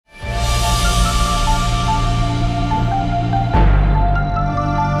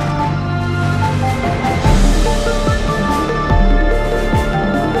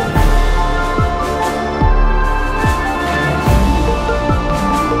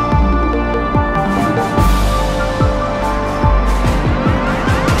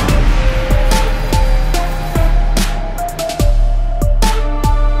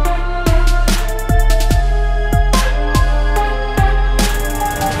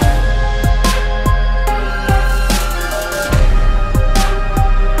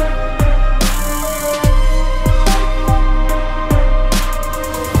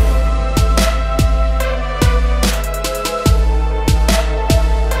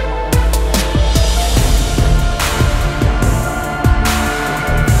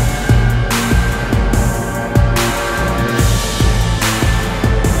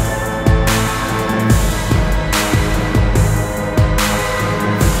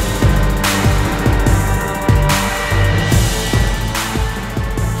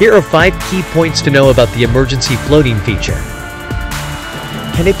Here are 5 key points to know about the emergency floating feature.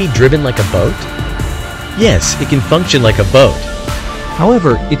 Can it be driven like a boat? Yes, it can function like a boat.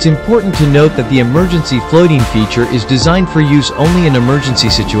 However, it's important to note that the emergency floating feature is designed for use only in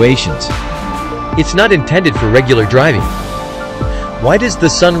emergency situations. It's not intended for regular driving. Why does the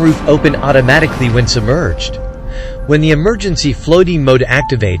sunroof open automatically when submerged? When the emergency floating mode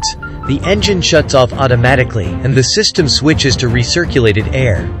activates, the engine shuts off automatically and the system switches to recirculated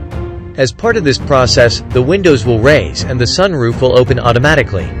air. As part of this process, the windows will raise and the sunroof will open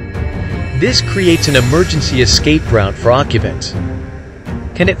automatically. This creates an emergency escape route for occupants.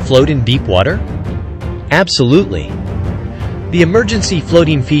 Can it float in deep water? Absolutely. The emergency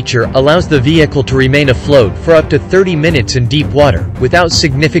floating feature allows the vehicle to remain afloat for up to 30 minutes in deep water without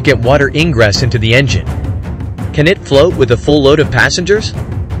significant water ingress into the engine. Can it float with a full load of passengers?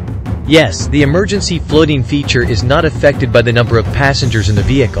 Yes, the emergency floating feature is not affected by the number of passengers in the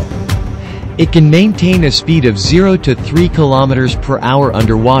vehicle. It can maintain a speed of 0 to 3 kilometers per hour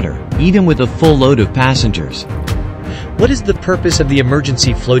underwater, even with a full load of passengers. What is the purpose of the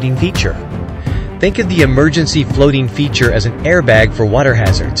emergency floating feature? Think of the emergency floating feature as an airbag for water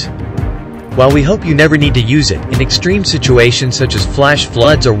hazards. While we hope you never need to use it in extreme situations such as flash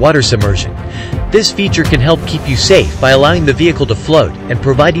floods or water submersion, this feature can help keep you safe by allowing the vehicle to float and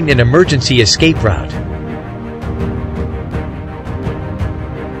providing an emergency escape route.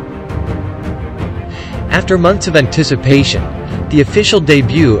 After months of anticipation, the official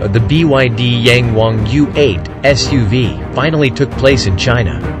debut of the BYD YangWang U8 SUV finally took place in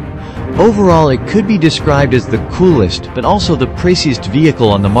China. Overall, it could be described as the coolest but also the priciest vehicle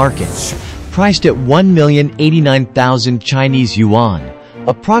on the market. Priced at 1,089,000 Chinese yuan,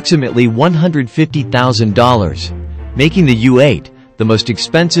 approximately $150,000, making the U8 the most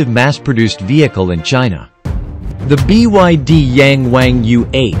expensive mass-produced vehicle in China. The BYD YangWang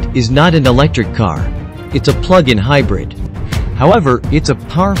U8 is not an electric car. It's a plug-in hybrid. However, it's a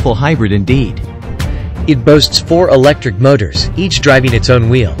powerful hybrid indeed. It boasts 4 electric motors, each driving its own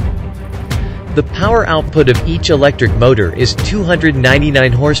wheel. The power output of each electric motor is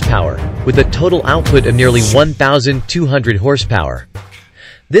 299 horsepower, with a total output of nearly 1,200 horsepower.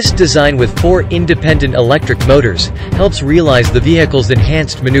 This design with 4 independent electric motors helps realize the vehicle's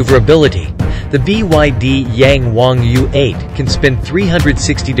enhanced maneuverability. The BYD YangWang U8 can spin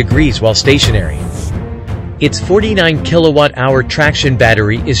 360 degrees while stationary. Its 49 kilowatt-hour traction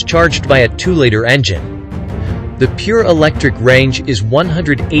battery is charged by a 2-liter engine. The pure electric range is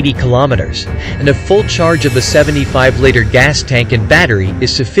 180 kilometers, and a full charge of the 75-liter gas tank and battery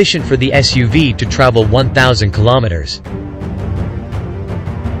is sufficient for the SUV to travel 1,000 kilometers.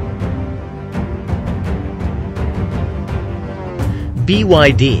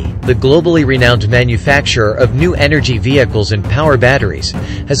 BYD, the globally renowned manufacturer of new energy vehicles and power batteries,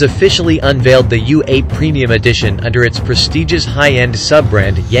 has officially unveiled the U8 Premium Edition under its prestigious high-end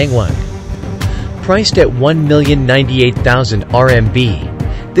sub-brand YangWang. Priced at 1,098,000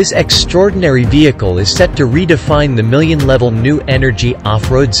 RMB, this extraordinary vehicle is set to redefine the million-level new energy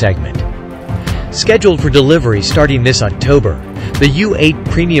off-road segment. Scheduled for delivery starting this October, the U8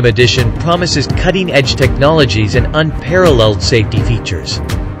 Premium Edition promises cutting-edge technologies and unparalleled safety features.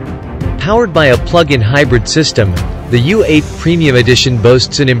 Powered by a plug-in hybrid system, the U8 Premium Edition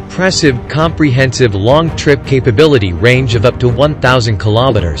boasts an impressive, comprehensive long-trip capability range of up to 1,000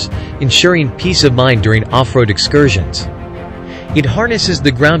 kilometers, ensuring peace of mind during off-road excursions. It harnesses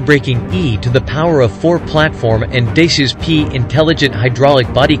the groundbreaking E to the power of 4 platform and Dacia's P intelligent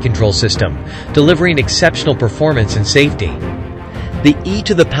hydraulic body control system, delivering exceptional performance and safety. The E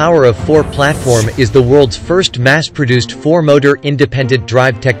to the power of 4 platform is the world's first mass-produced 4-motor independent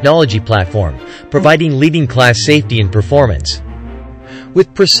drive technology platform, providing leading-class safety and performance.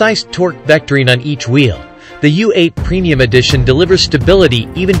 With precise torque vectoring on each wheel, the U8 Premium Edition delivers stability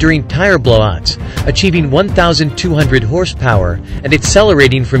even during tire blowouts, achieving 1,200 horsepower and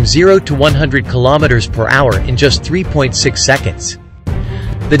accelerating from 0 to 100 kilometers per hour in just 3.6 seconds.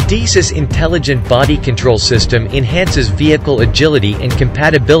 The Dacia's intelligent body control system enhances vehicle agility and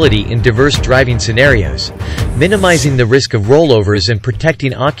compatibility in diverse driving scenarios, minimizing the risk of rollovers and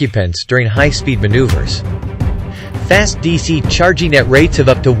protecting occupants during high-speed maneuvers. Fast DC charging at rates of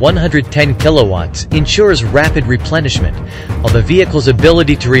up to 110 kilowatts ensures rapid replenishment, while the vehicle's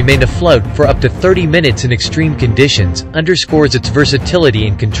ability to remain afloat for up to 30 minutes in extreme conditions underscores its versatility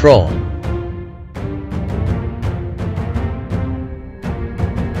and control.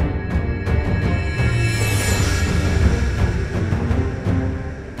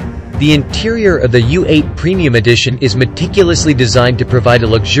 The interior of the U8 Premium Edition is meticulously designed to provide a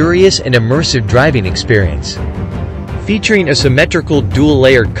luxurious and immersive driving experience. Featuring a symmetrical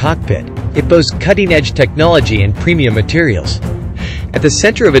dual-layered cockpit, it boasts cutting-edge technology and premium materials. At the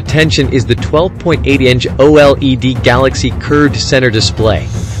center of attention is the 12.8-inch OLED Galaxy curved center display,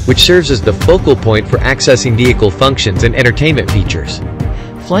 which serves as the focal point for accessing vehicle functions and entertainment features.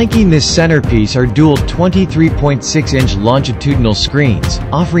 Flanking this centerpiece are dual 23.6-inch longitudinal screens,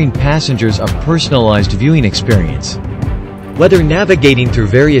 offering passengers a personalized viewing experience. Whether navigating through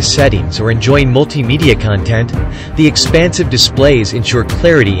various settings or enjoying multimedia content, the expansive displays ensure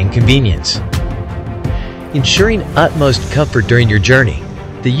clarity and convenience. Ensuring utmost comfort during your journey,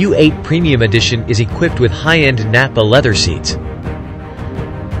 the U8 Premium Edition is equipped with high-end Napa leather seats.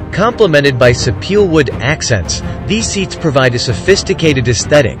 Complemented by sapele-wood accents, these seats provide a sophisticated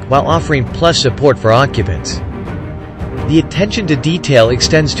aesthetic while offering plush support for occupants. The attention to detail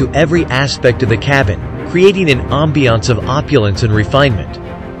extends to every aspect of the cabin, creating an ambiance of opulence and refinement.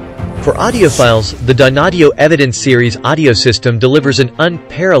 For audiophiles, the Donaudio Evidence Series audio system delivers an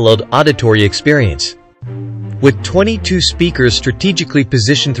unparalleled auditory experience. With 22 speakers strategically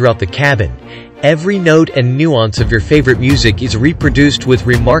positioned throughout the cabin, every note and nuance of your favorite music is reproduced with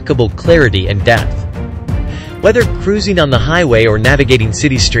remarkable clarity and depth. Whether cruising on the highway or navigating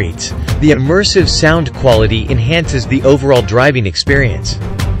city streets, the immersive sound quality enhances the overall driving experience.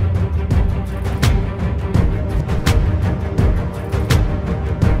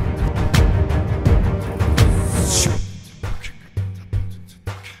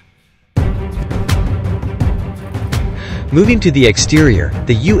 Moving to the exterior,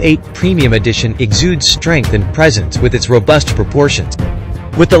 the U8 Premium Edition exudes strength and presence with its robust proportions.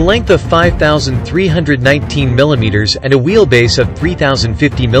 With a length of 5,319 mm and a wheelbase of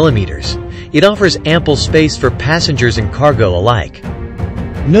 3,050 mm, it offers ample space for passengers and cargo alike.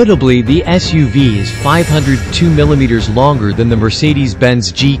 Notably, the SUV is 502 mm longer than the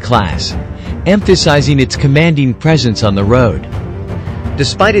Mercedes-Benz G-Class, emphasizing its commanding presence on the road.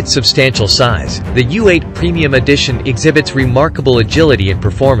 Despite its substantial size, the U8 Premium Edition exhibits remarkable agility and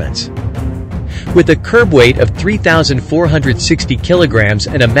performance. With a curb weight of 3,460 kilograms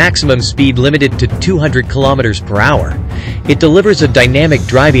and a maximum speed limited to 200 kilometers per hour, it delivers a dynamic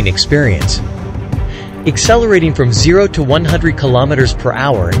driving experience. Accelerating from 0 to 100 kilometers per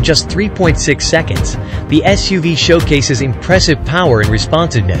hour in just 3.6 seconds, the SUV showcases impressive power and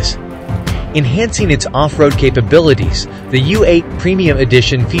responsiveness. Enhancing its off-road capabilities, the U8 Premium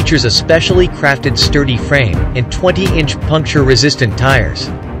Edition features a specially crafted sturdy frame and 20-inch puncture-resistant tires.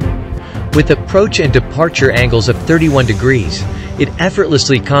 With approach and departure angles of 31 degrees, it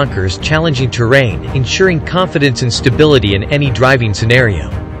effortlessly conquers challenging terrain, ensuring confidence and stability in any driving scenario.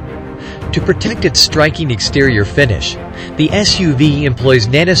 To protect its striking exterior finish, the SUV employs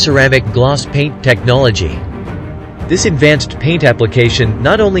nanoceramic gloss paint technology. This advanced paint application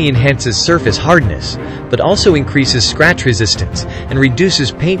not only enhances surface hardness, but also increases scratch resistance and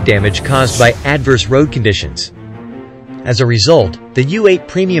reduces paint damage caused by adverse road conditions. As a result, the U8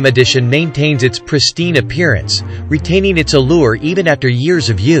 Premium Edition maintains its pristine appearance, retaining its allure even after years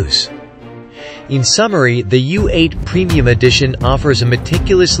of use. In summary, the U8 Premium Edition offers a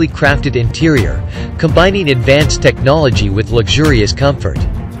meticulously crafted interior, combining advanced technology with luxurious comfort.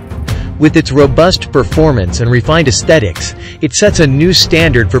 With its robust performance and refined aesthetics, it sets a new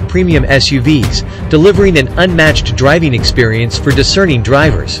standard for premium SUVs, delivering an unmatched driving experience for discerning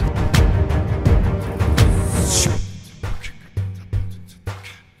drivers.